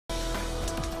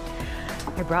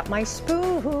I brought my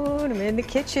spoon. I'm in the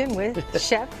kitchen with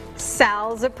Chef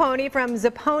Sal Zappone from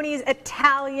Zappone's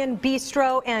Italian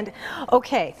Bistro. And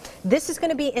okay, this is going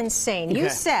to be insane.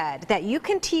 You said that you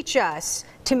can teach us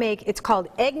to make, it's called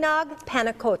eggnog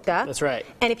panna cotta. That's right.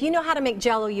 And if you know how to make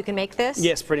Jell-O, you can make this?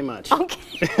 Yes, pretty much.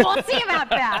 Okay, we'll see about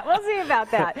that. We'll see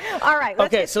about that. All right, let's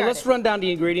get started. Let's run down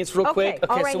the ingredients real quick.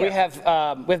 Okay, right so we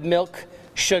have milk,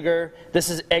 sugar. This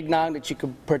is eggnog that you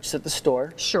can purchase at the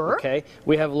store. Sure. Okay.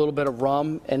 We have a little bit of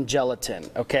rum and gelatin.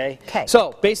 Okay. Okay.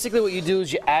 So basically, what you do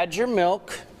is you add your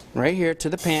milk right here to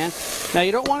the pan. Now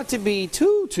you don't want it to be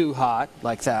too hot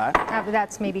like that.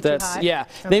 That's maybe too hot. Yeah.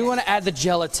 Okay. Then you want to add the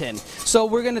gelatin. So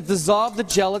we're going to dissolve the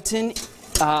gelatin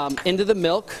into the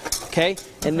milk. Okay.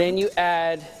 And then you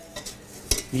add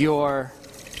your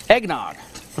eggnog.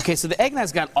 Okay, so the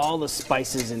eggnog's got all the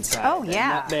spices inside. Oh,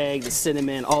 yeah. The nutmeg, the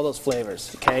cinnamon, all those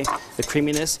flavors, okay? The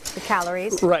creaminess. The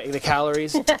calories. Right, the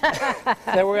calories. Then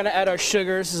we're going to add our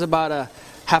sugar. This is about a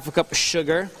half a cup of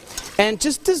sugar. And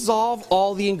just dissolve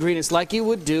all the ingredients like you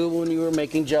would do when you were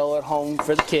making Jell-O at home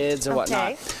for the kids or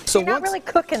whatnot. So you're not really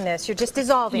cooking this, you're just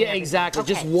dissolving it. Yeah, exactly,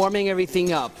 just warming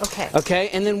everything up. Okay. Okay,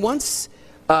 and then once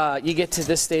you get to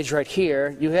this stage right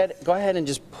here, go ahead and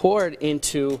just pour it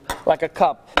into like a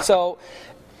cup. So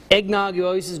eggnog, you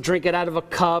always just drink it out of a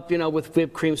cup, you know, with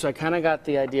whipped cream. So I kind of got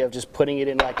the idea of just putting it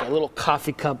in like a little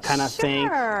coffee cup kind of thing.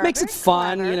 Makes it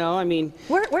fun, you know. I mean,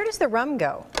 where does the rum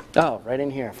go? Oh, right in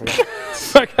here. I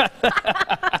forgot.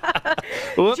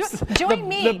 Whoops. Join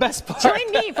me. The best part.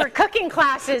 Join me for cooking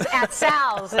classes at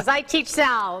Sal's as I teach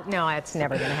Sal. No, that's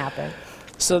never going to happen.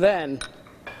 So then,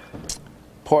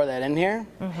 pour that in here,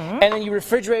 and then you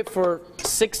refrigerate for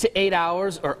 6 to 8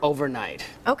 hours or overnight.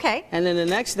 Okay. And then the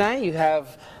next night you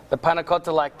have the panna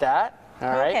cotta like that. All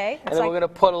right. Okay. And then we're going to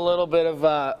put a little bit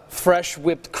of fresh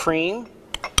whipped cream.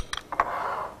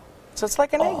 So it's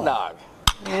like an eggnog.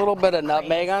 A little bit of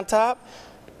nutmeg on top.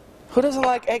 Who doesn't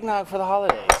like eggnog for the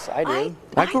holidays? I do.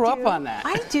 I grew up on that.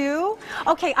 I do.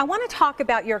 Okay, I want to talk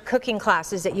about your cooking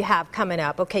classes that you have coming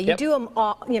up. Okay, you do them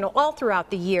all, you know, all throughout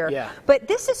the year. Yeah. But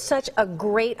this is such a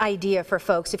great idea for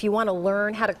folks if you want to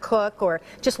learn how to cook or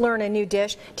just learn a new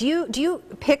dish. Do you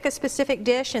pick a specific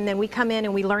dish and then we come in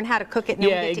and we learn how to cook it and then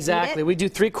we get to eat it? Exactly. We do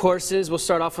 3 courses. We'll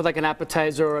start off with like an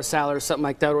appetizer or a salad or something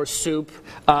like that, or soup.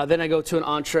 Then I go to an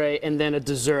entree and then a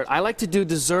dessert. I like to do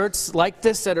desserts like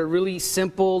this that are really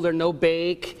simple. They're no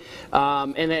bake,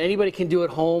 and that anybody can do at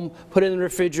home. Put it in the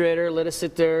refrigerator, let it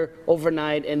sit there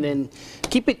overnight, and then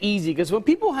keep it easy. Because when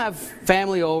people have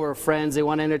family over, friends, they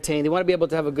want to entertain, they want to be able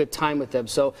to have a good time with them.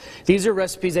 So these are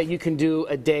recipes that you can do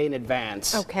a day in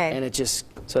advance. Okay. And it just,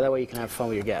 so that way you can have fun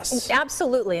with your guests.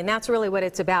 Absolutely, and that's really what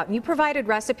it's about. And you provided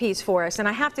recipes for us, and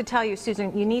I have to tell you,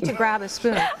 Susan, you need to grab a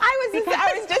spoon.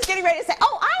 I was just getting ready to say,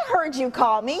 oh, I heard you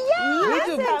call me. We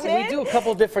do a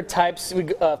couple different types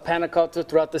of panna cotta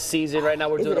throughout the season. Right now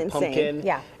we're doing a pumpkin.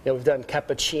 Yeah. You know, we've done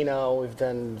cappuccino, we've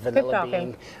done vanilla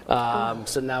bean.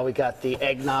 So now we got the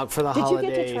eggnog for the holidays. Did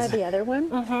you get to try the other one?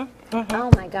 Oh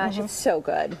my gosh, it's so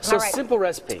good. So simple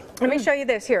recipe. Let me show you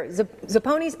this here.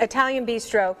 Zappone's Italian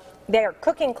Bistro. They are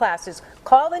cooking classes.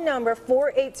 Call the number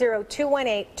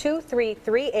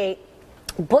 480-218-2338.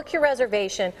 Book your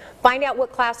reservation, find out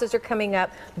what classes are coming up,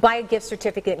 buy a gift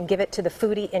certificate and give it to the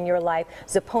foodie in your life.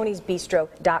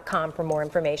 ZapponesBistro.com for more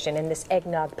information. And this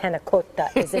eggnog panna cotta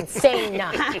is insane.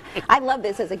 I love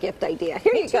this as a gift idea.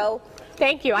 Here you go.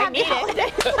 Thank you. I need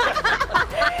it.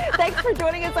 Thanks for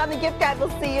joining us on the Gift Guide. We'll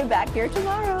see you back here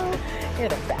tomorrow. You're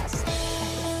the best.